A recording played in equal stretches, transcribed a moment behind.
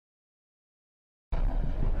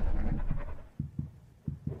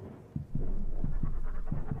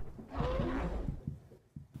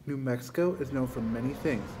New Mexico is known for many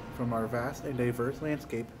things, from our vast and diverse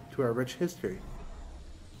landscape to our rich history.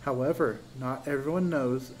 However, not everyone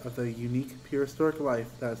knows of the unique prehistoric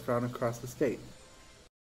life that is found across the state.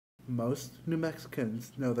 Most New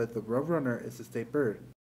Mexicans know that the roadrunner is the state bird,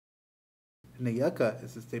 and the yucca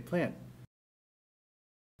is the state plant.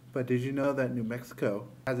 But did you know that New Mexico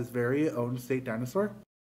has its very own state dinosaur?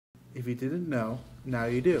 If you didn't know, now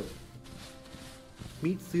you do.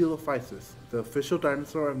 Meet Coelophysis, the official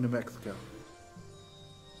dinosaur of New Mexico.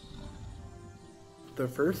 The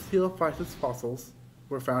first Coelophysis fossils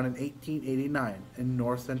were found in 1889 in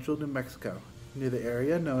north-central New Mexico, near the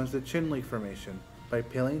area known as the Chinle Formation, by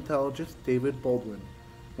paleontologist David Baldwin.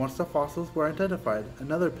 Once the fossils were identified,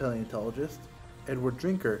 another paleontologist, Edward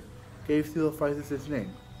Drinker, gave Coelophysis its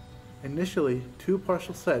name. Initially, two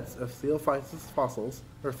partial sets of Coelophysis fossils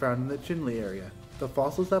were found in the Chinle area. The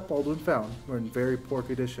fossils that Baldwin found were in very poor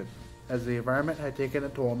condition, as the environment had taken a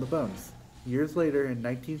toll on the bones. Years later, in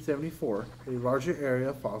 1974, a larger area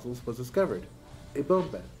of fossils was discovered, a bone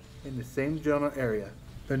bed, in the same general area.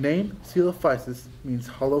 The name Coelophysis means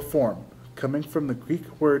hollow form, coming from the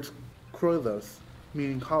Greek words kroilos,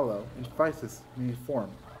 meaning hollow, and physis, meaning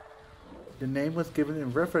form. The name was given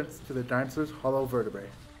in reference to the dinosaur's hollow vertebrae.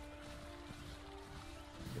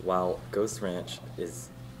 While Ghost Ranch is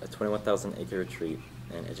a 21,000-acre retreat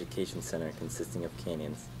and education center consisting of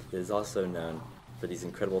canyons, it is also known for these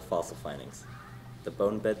incredible fossil findings. The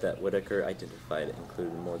bone bed that Whitaker identified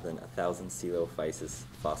included more than 1,000 Coelophysis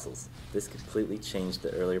fossils. This completely changed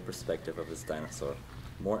the earlier perspective of this dinosaur.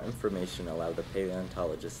 More information allowed the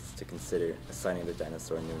paleontologists to consider assigning the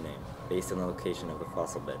dinosaur a new name, based on the location of the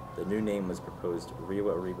fossil bed. The new name was proposed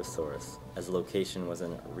Rio Arribosaurus, as the location was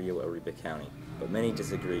in Rio Arriba County, but many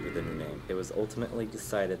disagreed with the new name. It was ultimately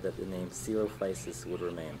decided that the name Coelophysis would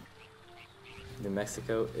remain. New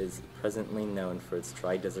Mexico is presently known for its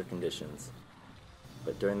dry desert conditions,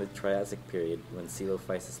 but during the Triassic period, when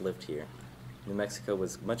Coelophysis lived here, New Mexico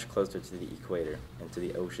was much closer to the equator and to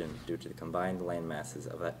the ocean due to the combined land masses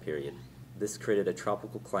of that period. This created a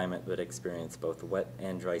tropical climate that experienced both wet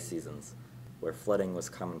and dry seasons, where flooding was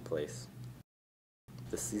commonplace.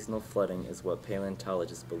 The seasonal flooding is what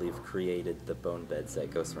paleontologists believe created the bone beds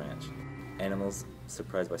at Ghost Ranch. Animals,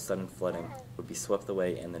 surprised by sudden flooding, would be swept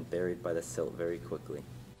away and then buried by the silt very quickly.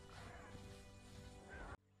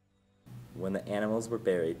 When the animals were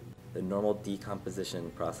buried, the normal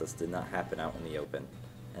decomposition process did not happen out in the open,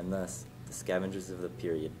 and thus, the scavengers of the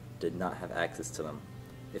period did not have access to them.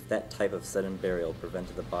 If that type of sudden burial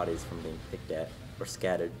prevented the bodies from being picked at or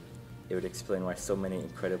scattered, it would explain why so many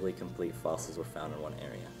incredibly complete fossils were found in one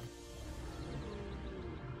area.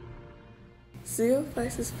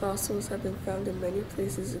 Coelophysis fossils have been found in many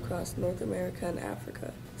places across North America and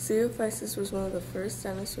Africa. Coelophysis was one of the first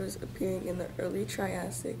dinosaurs appearing in the early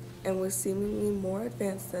Triassic and was seemingly more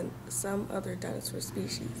advanced than some other dinosaur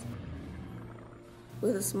species.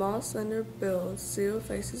 With a small, slender build,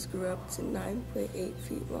 Coelophysis grew up to 9.8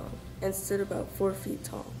 feet long and stood about 4 feet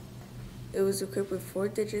tall. It was equipped with 4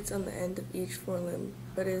 digits on the end of each forelimb,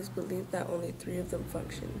 but it is believed that only 3 of them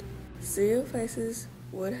functioned. Coelophysis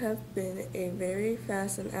would have been a very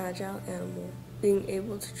fast and agile animal, being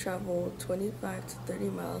able to travel 25 to 30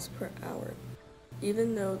 miles per hour,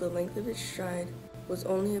 even though the length of its stride was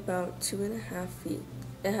only about 2.5 feet.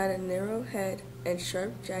 It had a narrow head and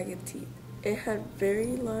sharp, jagged teeth. It had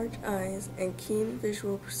very large eyes and keen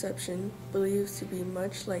visual perception, believed to be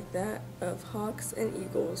much like that of hawks and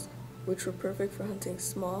eagles, which were perfect for hunting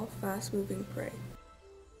small, fast-moving prey.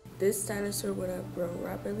 This dinosaur would have grown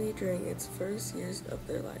rapidly during its first years of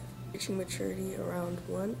their life, reaching maturity around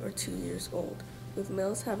 1 or 2 years old, with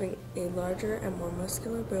males having a larger and more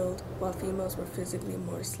muscular build, while females were physically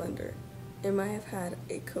more slender. It might have had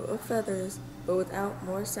a coat of feathers, but without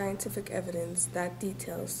more scientific evidence, that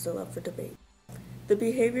detail is still up for debate. The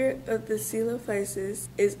behavior of the Coelophysis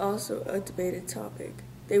is also a debated topic.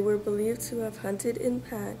 They were believed to have hunted in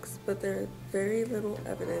packs, but there is very little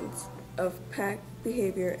evidence of pack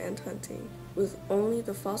behavior and hunting, with only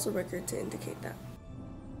the fossil record to indicate that.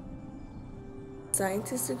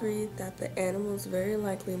 Scientists agree that the animals very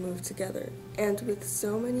likely moved together, and with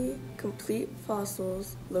so many complete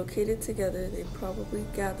fossils located together, they probably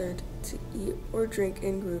gathered to eat or drink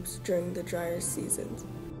in groups during the drier seasons.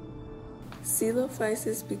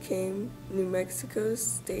 Coelophysis became New Mexico's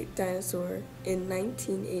state dinosaur in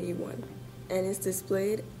 1981 and is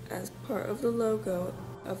displayed as part of the logo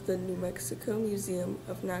of the New Mexico Museum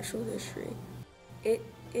of Natural History. It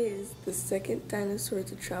is the second dinosaur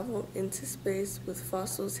to travel into space, with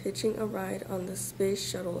fossils hitching a ride on the Space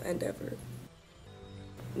Shuttle Endeavour.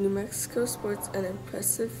 New Mexico sports an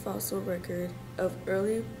impressive fossil record of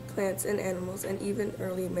early plants and animals, and even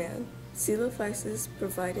early man. Coelophysis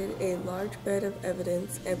provided a large bed of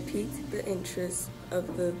evidence and piqued the interest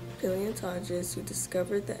of the paleontologists who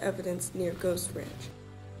discovered the evidence near Ghost Ranch.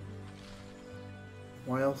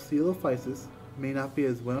 While Coelophysis may not be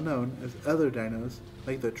as well known as other dinos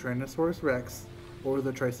like the Tyrannosaurus rex or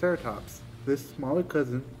the Triceratops, this smaller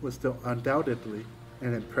cousin was still undoubtedly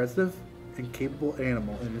an impressive and capable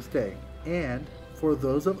animal in its day. And for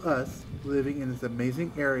those of us living in this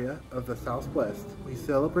amazing area of the Southwest, we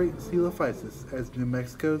celebrate Coelophysis as New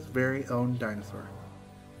Mexico's very own dinosaur.